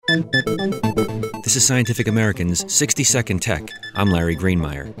This is Scientific American's 60-Second Tech. I'm Larry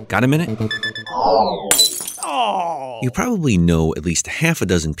Greenemeier. Got a minute? You probably know at least half a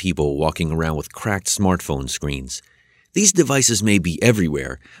dozen people walking around with cracked smartphone screens. These devices may be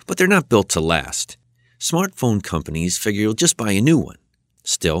everywhere, but they're not built to last. Smartphone companies figure you'll just buy a new one.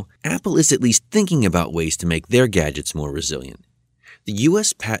 Still, Apple is at least thinking about ways to make their gadgets more resilient. The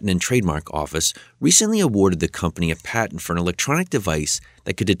U.S. Patent and Trademark Office recently awarded the company a patent for an electronic device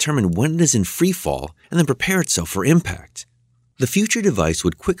that could determine when it is in free fall and then prepare itself for impact. The future device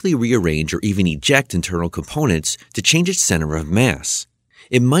would quickly rearrange or even eject internal components to change its center of mass.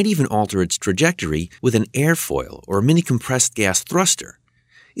 It might even alter its trajectory with an airfoil or a mini compressed gas thruster.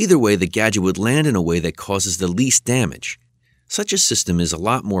 Either way, the gadget would land in a way that causes the least damage. Such a system is a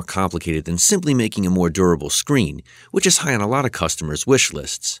lot more complicated than simply making a more durable screen, which is high on a lot of customers' wish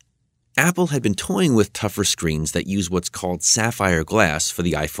lists. Apple had been toying with tougher screens that use what's called sapphire glass for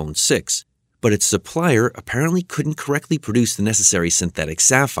the iPhone 6, but its supplier apparently couldn't correctly produce the necessary synthetic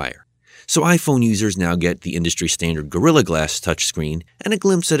sapphire. So iPhone users now get the industry-standard Gorilla Glass touchscreen and a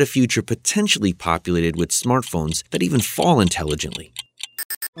glimpse at a future potentially populated with smartphones that even fall intelligently.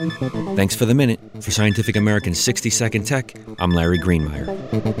 Thanks for the minute. For Scientific American's 60-Second Tech, I'm Larry Greenemeier.